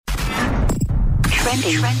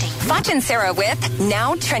Trending. Fotsch and Sarah with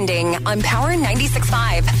Now Trending on Power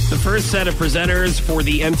 96.5. The first set of presenters for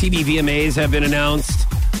the MTV VMAs have been announced.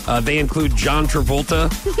 They include John Travolta.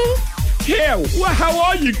 Yeah, well, how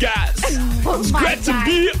are you guys? It's great to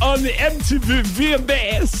be on the MTV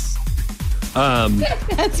VMAs.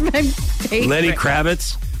 That's my favorite. Lenny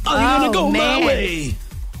Kravitz. I'm gonna go my way.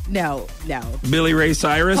 No. Billy Ray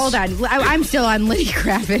Cyrus. Hold on. I'm still on Lenny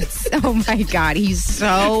Kravitz. Oh, my God. He's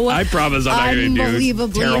so I promise I'm not going to do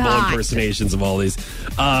unbelievably terrible hot. impersonations of all these.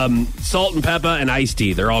 Salt and Peppa and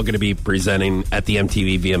Ice-T, they're all going to be presenting at the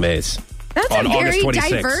MTV VMAs. That's on a very August 26th.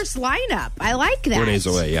 diverse lineup. I like that. 4 days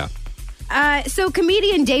away, yeah. So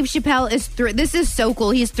comedian Dave Chappelle is this is so cool.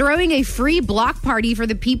 He's throwing a free block party for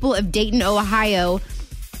the people of Dayton, Ohio.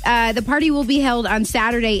 The party will be held on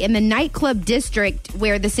Saturday in the nightclub district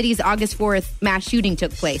where the city's August 4th mass shooting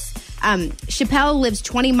took place. Chappelle lives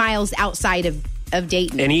 20 miles outside of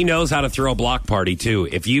Dayton. And he knows how to throw a block party, too.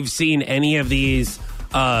 If you've seen any of these,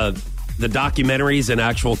 the documentaries and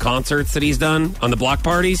actual concerts that he's done on the block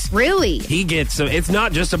parties. Really? He gets some, it's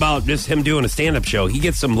not just about just him doing a stand-up show. He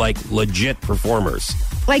gets some, legit performers.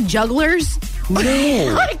 Like jugglers?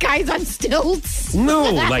 No. Like guys on stilts?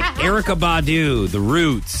 No, like Erykah Badu, The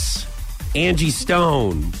Roots, Angie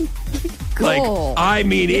Stone. Cool.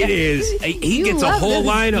 It is. He gets a whole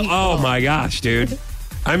line of, oh my gosh, dude.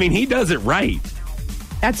 He does it right.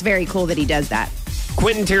 That's very cool that he does that.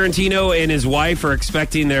 Quentin Tarantino and his wife are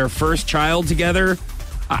expecting their first child together.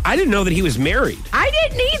 I didn't know that he was married. I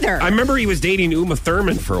didn't either. I remember he was dating Uma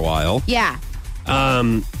Thurman for a while. Yeah.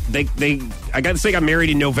 They got married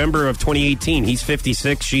in November of 2018. He's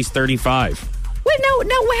 56, she's 35. Well,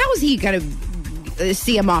 no, how is he going to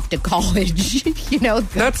see him off to college?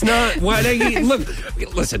 That's not what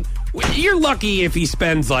look, listen, you're lucky if he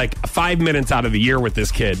spends 5 minutes out of the year with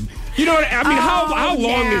this kid. You know what how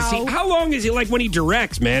long is he when he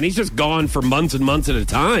directs, man? He's just gone for months and months at a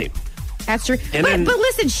time. That's true. But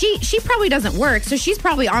listen, she probably doesn't work, so she's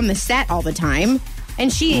probably on the set all the time. And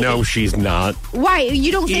no, she's not. Why?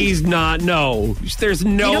 You don't think he's not? No, there's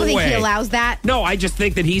no way. You don't think he allows that? No, I just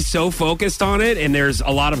think that he's so focused on it, and there's a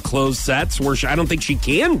lot of closed sets where I don't think she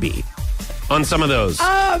can be on some of those.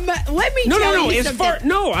 Let me tell you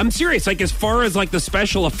something. I'm serious. As far as the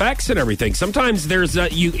special effects and everything, sometimes there's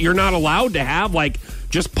you're not allowed to have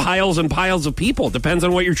just piles and piles of people. Depends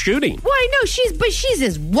on what you're shooting. Well, I know she's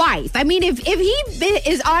his wife. If he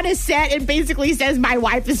is on a set and basically says my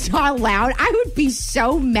wife is not allowed, I would be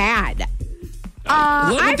so mad.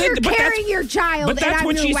 You're carrying your child. But that's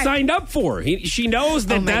what she signed up for. She knows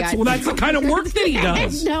that that's the kind of work that he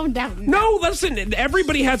does. No, listen,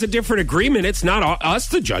 everybody has a different agreement. It's not us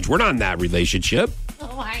to judge. We're not in that relationship.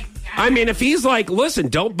 Oh, my God. If he's listen,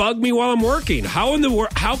 don't bug me while I'm working. How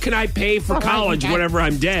can I pay for college whenever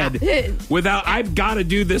I'm dead without, I've got to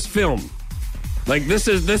do this film. This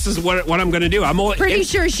is what I'm going to do. I'm pretty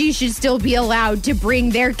sure she should still be allowed to bring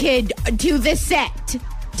their kid to the set.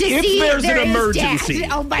 If there's an emergency.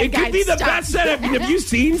 Oh my God, it could be the best setup. Have you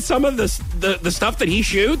seen some of the stuff that he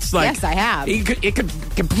shoots? Yes, I have. It could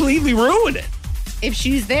completely ruin it. If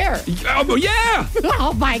she's there. Oh, yeah.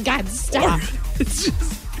 Oh, my God, stop. It's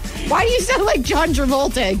just... Why do you sound like John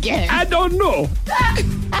Travolta again? I don't know.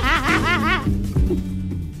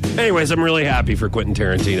 Anyways, I'm really happy for Quentin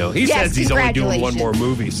Tarantino. He says he's only doing one more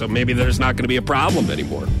movie, so maybe there's not going to be a problem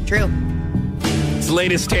anymore. True. It's the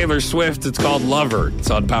latest Taylor Swift. It's called Lover.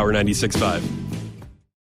 It's on Power 96.5.